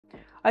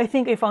I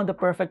think I found the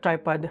perfect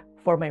tripod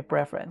for my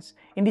preference.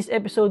 In this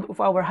episode of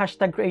our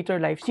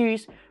 #CreatorLife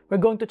series, we're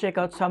going to check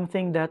out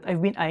something that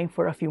I've been eyeing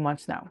for a few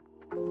months now.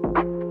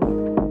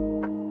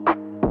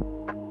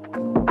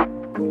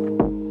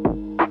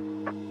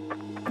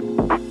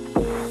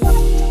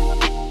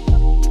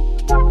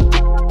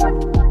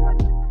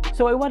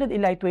 So I wanted a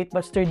lightweight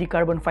but sturdy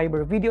carbon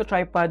fiber video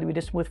tripod with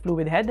a smooth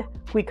fluid head,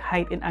 quick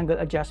height and angle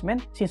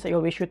adjustment since I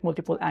always shoot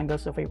multiple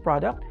angles of a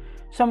product,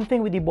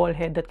 something with a ball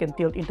head that can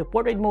tilt into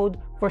portrait mode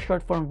for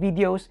short form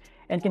videos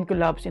and can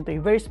collapse into a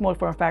very small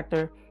form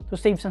factor to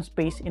save some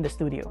space in the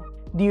studio.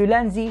 The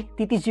Ulanzi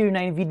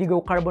TT09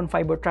 VideoGo carbon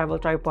fiber travel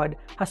tripod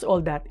has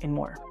all that and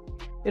more.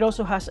 It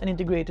also has an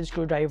integrated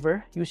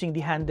screwdriver using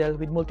the handle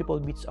with multiple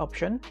bits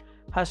option,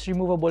 has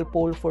removable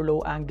pole for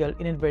low angle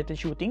and inverted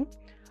shooting,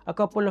 a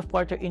couple of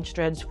 1/4-inch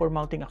threads for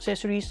mounting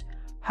accessories,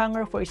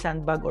 hanger for a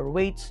sandbag or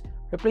weights,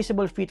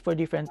 replaceable feet for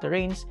different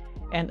terrains,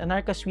 and an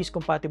Arca Swiss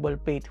compatible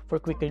plate for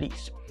quick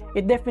release.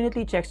 It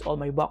definitely checks all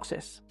my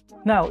boxes.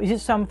 Now, is it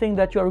something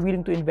that you are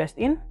willing to invest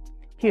in?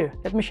 Here,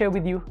 let me share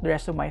with you the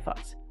rest of my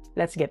thoughts.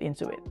 Let's get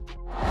into it.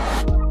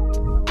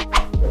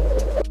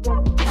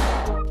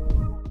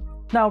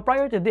 Now,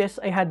 prior to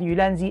this, I had the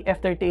Ulanzi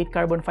F38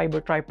 carbon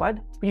fiber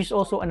tripod, which is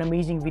also an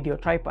amazing video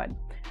tripod.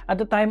 At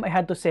the time, I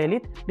had to sell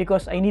it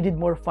because I needed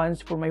more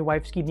funds for my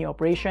wife's kidney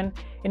operation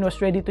and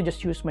was ready to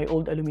just use my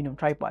old aluminum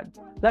tripod.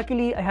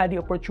 Luckily, I had the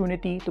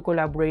opportunity to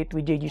collaborate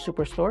with JG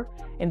Superstore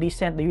and they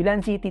sent the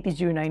Ulanzi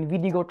TT09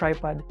 VideoGo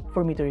tripod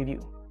for me to review.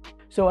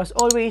 So as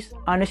always,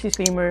 honest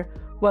disclaimer,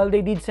 while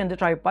they did send the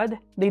tripod,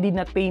 they did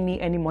not pay me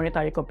any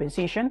monetary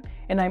compensation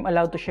and I'm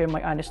allowed to share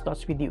my honest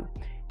thoughts with you.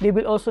 They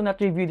will also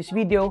not review this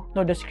video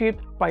nor the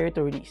script prior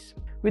to release.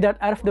 With that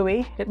out of the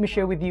way, let me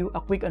share with you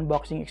a quick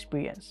unboxing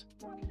experience.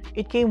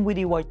 It came with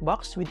a white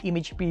box with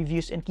image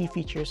previews and key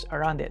features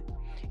around it.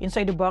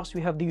 Inside the box,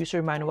 we have the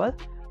user manual,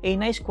 a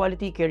nice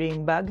quality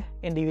carrying bag,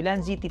 and the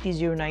Ulanzi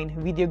TT09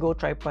 VideoGo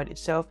tripod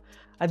itself,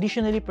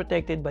 additionally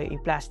protected by a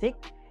plastic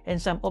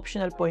and some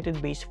optional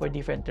pointed base for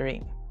different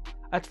terrain.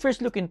 At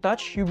first look and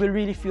touch, you will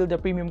really feel the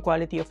premium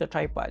quality of the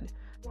tripod.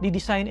 The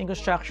design and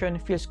construction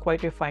feels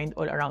quite refined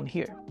all around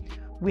here.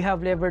 We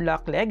have lever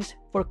lock legs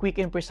for quick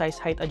and precise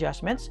height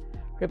adjustments,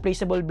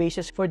 replaceable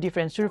bases for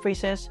different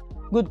surfaces,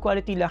 good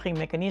quality locking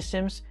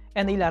mechanisms,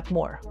 and a lot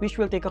more, which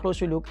we'll take a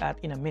closer look at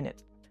in a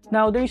minute.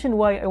 Now, the reason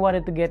why I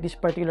wanted to get this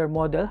particular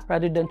model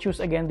rather than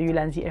choose again the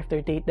Ulanzi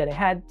F38 that I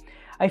had,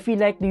 I feel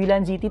like the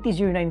Ulanzi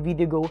TT09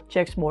 VideoGo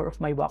checks more of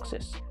my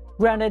boxes.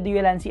 Granted, the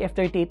Ulanzi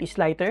F38 is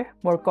lighter,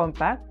 more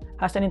compact,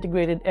 has an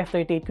integrated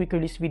F38 quick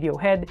release video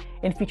head,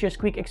 and features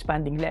quick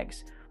expanding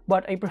legs.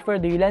 But I prefer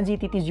the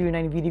Ulanzi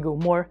TT09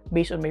 VideoGo more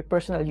based on my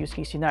personal use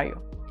case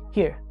scenario.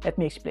 Here, let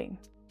me explain.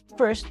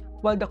 First,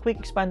 while the quick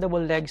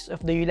expandable legs of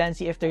the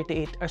Ulanzi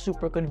F38 are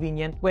super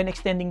convenient when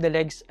extending the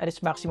legs at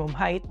its maximum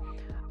height,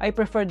 I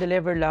prefer the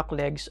lever lock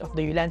legs of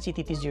the Ulanzi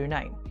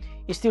TT09.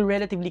 It's still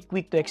relatively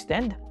quick to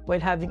extend while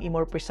having a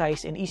more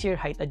precise and easier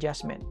height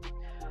adjustment.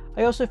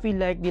 I also feel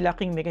like the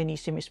locking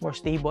mechanism is more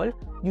stable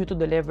due to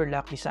the lever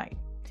lock design.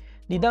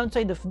 The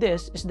downside of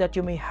this is that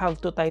you may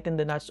have to tighten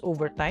the nuts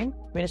over time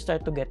when it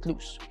starts to get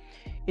loose.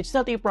 It's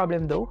not a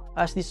problem though,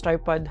 as this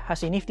tripod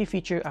has a nifty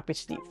feature up its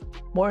sleeve.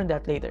 More on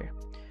that later.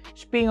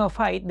 Speaking of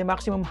height, the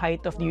maximum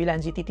height of the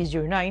Ulanzi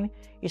TT09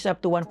 is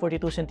up to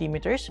 142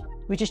 cm,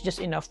 which is just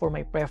enough for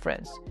my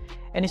preference,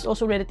 and is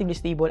also relatively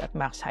stable at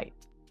max height.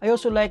 I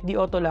also like the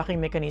auto-locking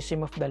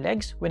mechanism of the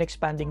legs when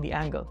expanding the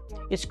angle.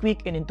 It's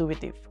quick and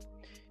intuitive.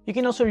 You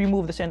can also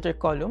remove the center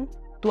column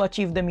to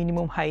achieve the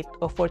minimum height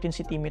of 14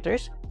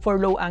 cm for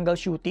low-angle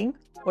shooting,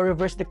 or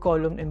reverse the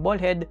column and ball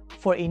head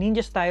for a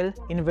ninja-style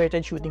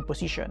inverted shooting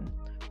position.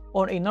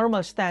 On a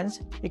normal stance,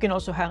 you can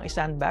also hang a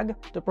sandbag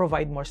to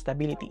provide more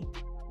stability.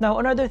 Now,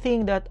 another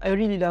thing that I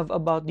really love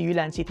about the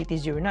Ulanzi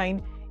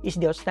TT09 is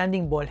the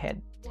outstanding ball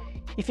head.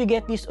 If you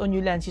get this on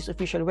Ulanzi's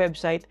official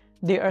website,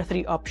 there are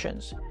 3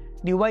 options: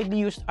 the widely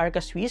used Arca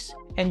Swiss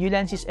and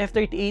Ulanzi's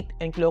F38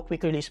 and Claw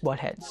quick release ball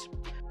heads.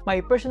 My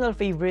personal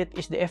favorite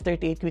is the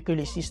F38 quick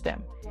release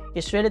system.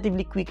 It's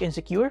relatively quick and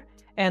secure,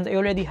 and I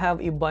already have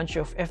a bunch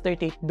of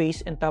F38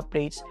 base and top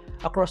plates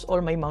across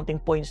all my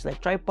mounting points like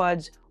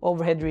tripods,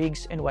 overhead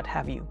rigs, and what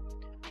have you.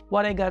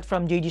 What I got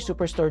from JG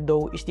Superstore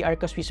though is the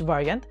Arca Swiss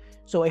variant,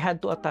 so I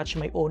had to attach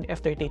my own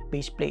F38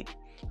 base plate.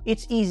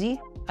 It's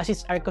easy as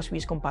it's Arca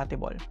Swiss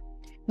compatible.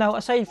 Now,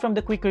 aside from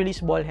the quick release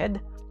ball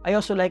head, I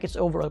also like its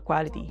overall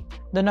quality.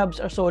 The knobs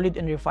are solid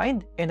and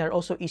refined and are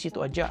also easy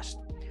to adjust.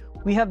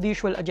 We have the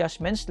usual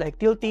adjustments like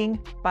tilting,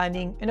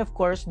 panning, and of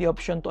course the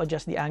option to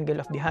adjust the angle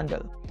of the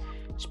handle.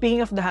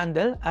 Speaking of the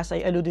handle, as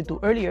I alluded to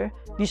earlier,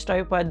 this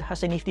tripod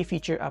has a nifty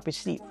feature up its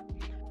sleeve.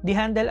 The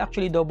handle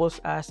actually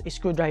doubles as a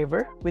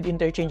screwdriver with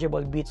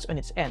interchangeable bits on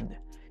its end.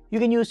 You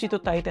can use it to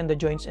tighten the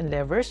joints and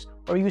levers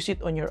or use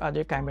it on your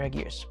other camera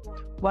gears.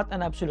 What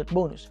an absolute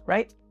bonus,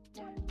 right?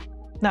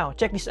 Now,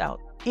 check this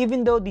out.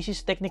 Even though this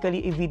is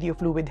technically a video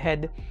fluid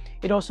head,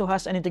 it also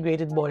has an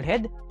integrated ball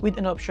head with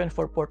an option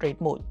for portrait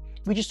mode,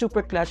 which is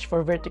super clutch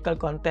for vertical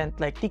content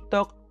like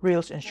TikTok,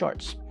 Reels, and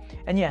Shorts.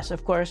 And yes,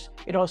 of course,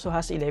 it also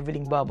has a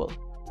leveling bubble.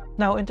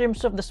 Now, in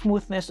terms of the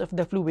smoothness of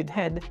the fluid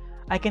head,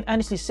 I can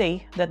honestly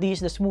say that this is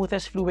the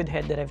smoothest fluid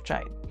head that I've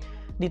tried.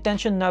 The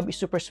tension knob is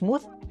super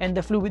smooth, and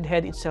the fluid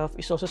head itself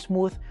is also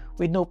smooth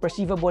with no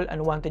perceivable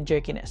unwanted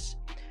jerkiness.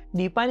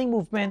 The panning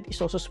movement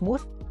is also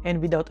smooth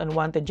and without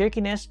unwanted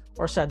jerkiness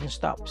or sudden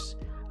stops.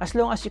 As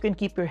long as you can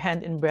keep your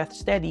hand and breath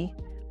steady,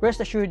 rest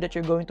assured that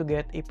you're going to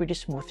get a pretty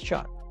smooth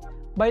shot.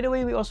 By the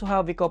way, we also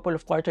have a couple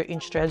of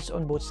 1/4-inch threads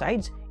on both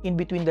sides in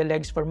between the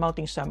legs for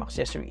mounting some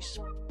accessories.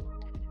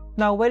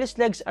 Now, while its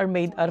legs are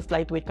made out of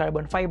lightweight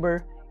carbon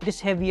fiber, it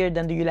is heavier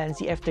than the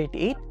Ulanzi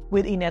F38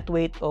 with a net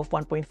weight of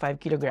 1.5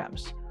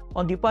 kilograms.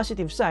 On the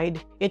positive side,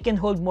 it can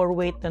hold more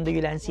weight than the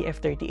Ulanzi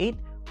F38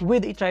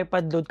 with a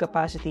tripod load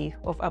capacity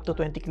of up to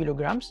 20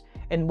 kilograms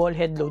and ball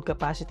head load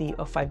capacity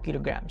of 5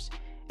 kilograms.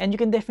 And you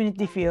can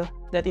definitely feel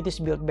that it is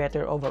built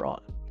better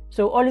overall.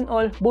 So all in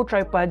all, both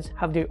tripods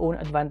have their own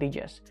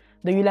advantages.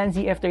 The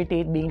Ulanzi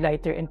F38 being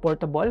lighter and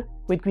portable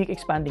with quick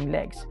expanding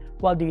legs,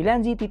 while the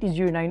Ulanzi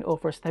TT09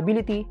 offers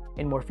stability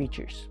and more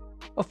features.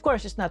 Of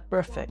course, it's not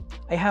perfect.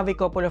 I have a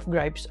couple of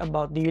gripes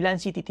about the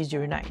Ulanzi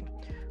TT09.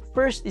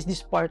 First is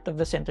this part of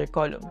the center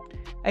column.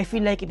 I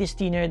feel like it is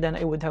thinner than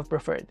I would have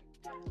preferred.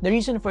 The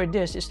reason for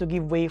this is to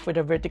give way for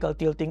the vertical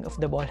tilting of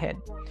the ball head.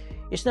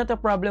 It's not a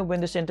problem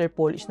when the center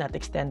pole is not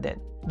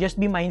extended. Just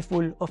be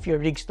mindful of your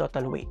rig's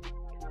total weight.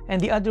 And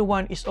the other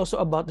one is also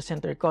about the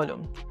center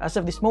column. As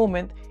of this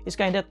moment, it's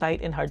kinda tight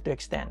and hard to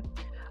extend.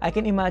 I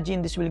can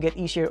imagine this will get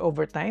easier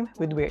over time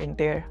with wear and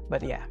tear,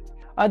 but yeah.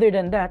 Other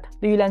than that,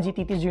 the Ulanzi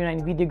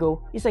TT09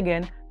 VideoGo is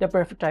again the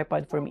perfect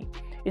tripod for me.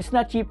 It's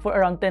not cheap for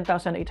around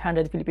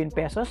 10,800 Philippine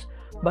pesos,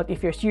 but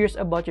if you're serious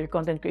about your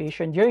content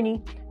creation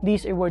journey,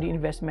 this is a worthy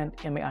investment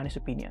in my honest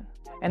opinion.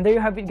 And there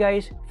you have it,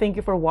 guys. Thank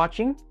you for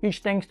watching.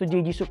 Huge thanks to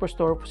JG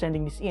Superstore for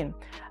sending this in.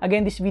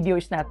 Again, this video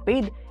is not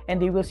paid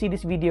and they will see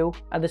this video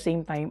at the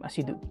same time as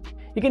you do.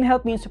 You can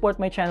help me and support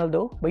my channel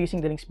though by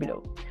using the links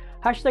below.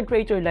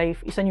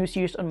 #CreatorLife is a new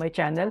series on my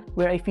channel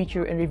where I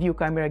feature and review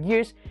camera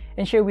gears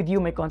and share with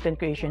you my content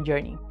creation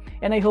journey.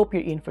 And I hope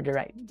you're in for the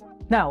ride.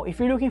 Now, if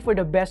you're looking for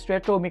the best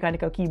retro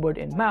mechanical keyboard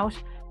and mouse,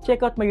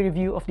 check out my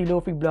review of the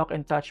Low-Free Block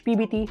and Touch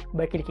PBT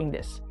by clicking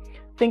this.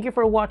 Thank you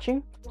for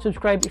watching,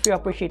 subscribe if you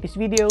appreciate this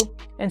video,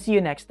 and see you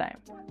next time.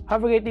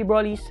 Have a great day,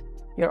 Brawlies.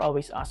 You're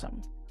always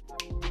awesome.